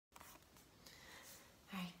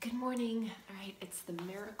Good morning. All right, it's the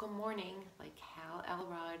miracle morning, like how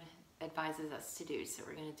Elrod advises us to do. So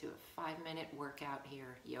we're going to do a 5-minute workout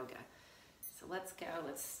here, yoga. So let's go.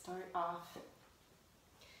 Let's start off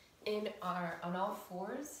on all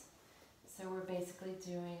fours. So we're basically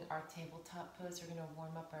doing our tabletop pose. We're going to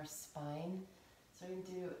warm up our spine. So we're going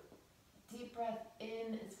to do deep breath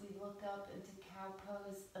in as we look up into cow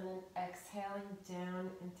pose, and then exhaling down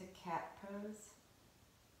into cat pose.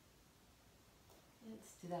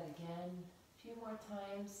 Let's do that again. A few more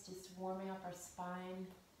times, just warming up our spine.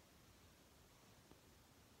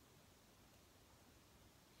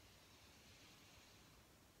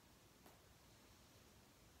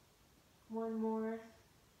 One more.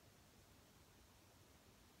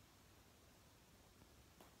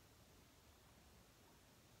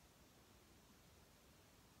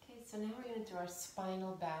 Okay, so now we're going to do our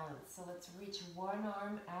spinal balance. So let's reach one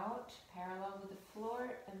arm out, parallel with the floor,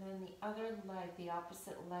 and then the other leg, the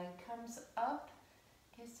opposite leg, comes up.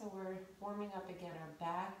 Okay, so we're warming up again our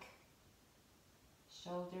back,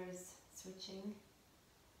 shoulders, switching,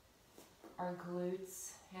 our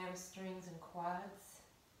glutes, hamstrings, and quads.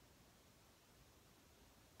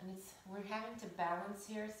 And we're having to balance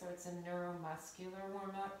here, so it's a neuromuscular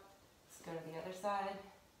warm-up. Let's go to the other side.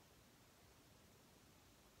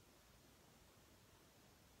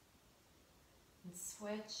 And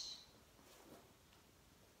switch.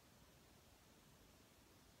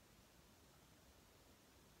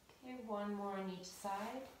 Okay, one more on each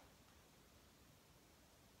side.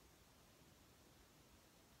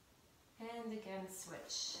 And again,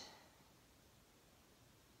 switch.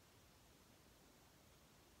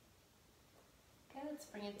 Okay, let's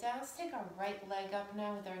bring it down. Let's take our right leg up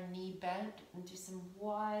now with our knee bent and do some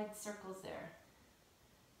wide circles there.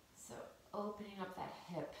 So opening up that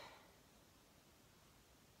hip.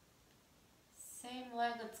 Same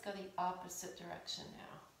leg, let's go the opposite direction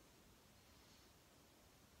now.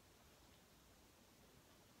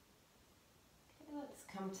 Okay, let's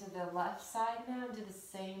come to the left side now and do the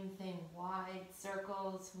same thing. Wide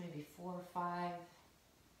circles, maybe 4 or 5.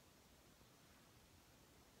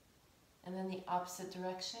 And then the opposite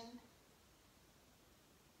direction.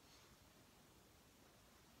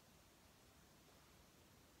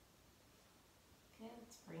 Okay,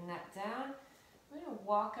 let's bring that down. We're going to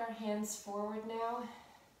walk our hands forward now.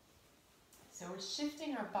 So we're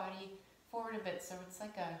shifting our body forward a bit. So it's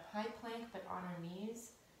like a high plank, but on our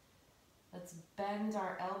knees. Let's bend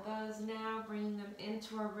our elbows now, bringing them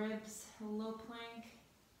into our ribs, low plank.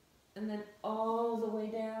 And then all the way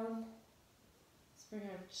down. Let's bring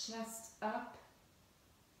our chest up.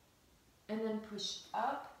 And then push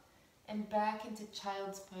up and back into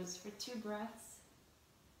child's pose for 2 breaths.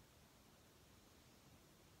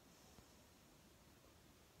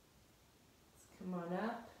 Come on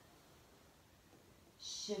up,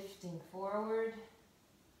 shifting forward,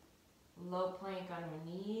 low plank on our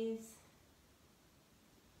knees,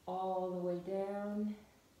 all the way down,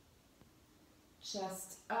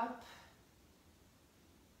 chest up,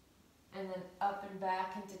 and then up and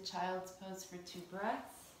back into child's pose for 2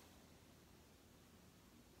 breaths.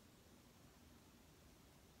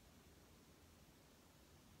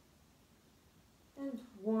 And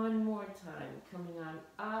one more time, coming on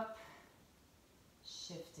up.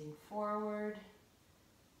 Shifting forward,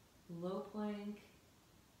 low plank,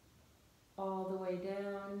 all the way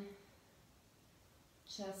down,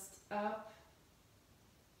 chest up,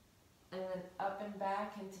 and then up and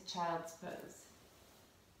back into child's pose.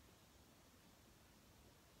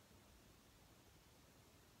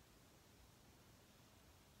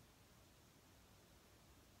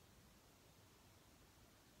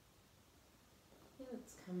 Okay,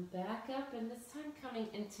 let's come back up, and this time coming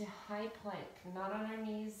into high plank, not on our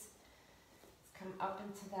knees. Let's come up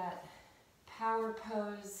into that power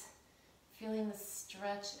pose, feeling the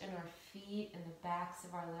stretch in our feet and the backs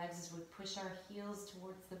of our legs as we push our heels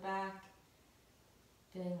towards the back,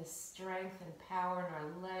 feeling the strength and power in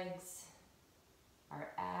our legs, our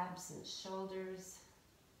abs and shoulders.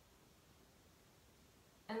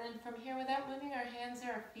 And then from here, without moving our hands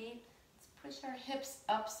or our feet, let's push our hips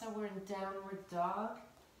up so we're in downward dog.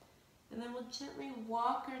 And then we'll gently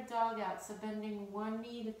walk our dog out, so bending one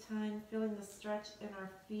knee at a time, feeling the stretch in our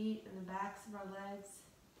feet and the backs of our legs.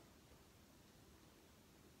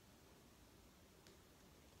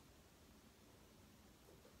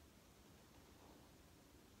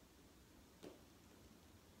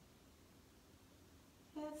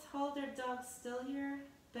 Let's hold our dog still here,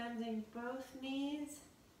 bending both knees.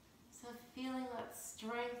 So feeling that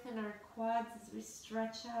strength in our quads as we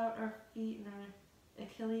stretch out our feet and our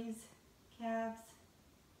Achilles, calves.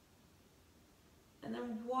 And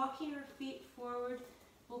then walking our feet forward,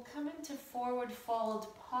 We'll come into forward fold,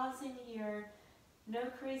 pausing here. No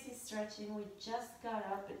crazy stretching. We just got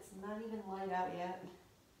up. It's not even light out yet.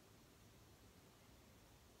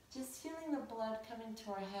 Just feeling the blood coming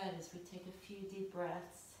to our head as we take a few deep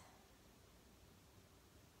breaths.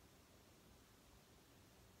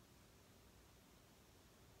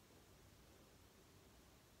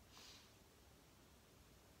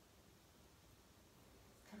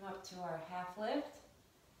 Come up to our half lift,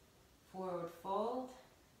 forward fold,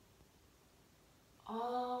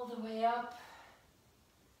 all the way up.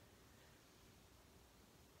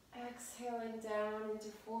 Exhaling down into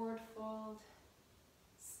forward fold,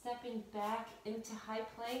 stepping back into high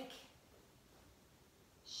plank,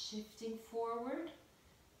 shifting forward,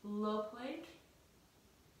 low plank,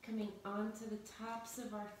 coming onto the tops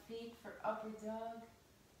of our feet for upward dog,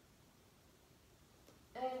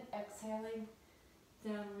 and exhaling,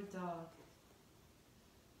 downward dog.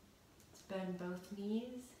 Let's bend both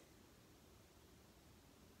knees,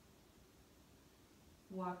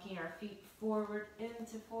 walking our feet forward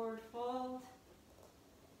into forward fold.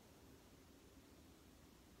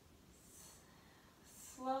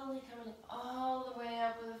 Slowly coming all the way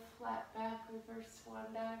up with a flat back, reverse swan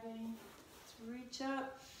diving. Let's reach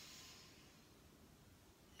up.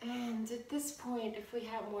 And at this point, if we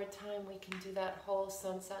have more time, we can do that whole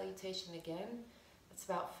sun salutation again. It's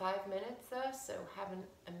about 5 minutes though, so have an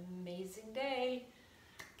amazing day.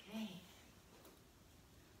 Okay.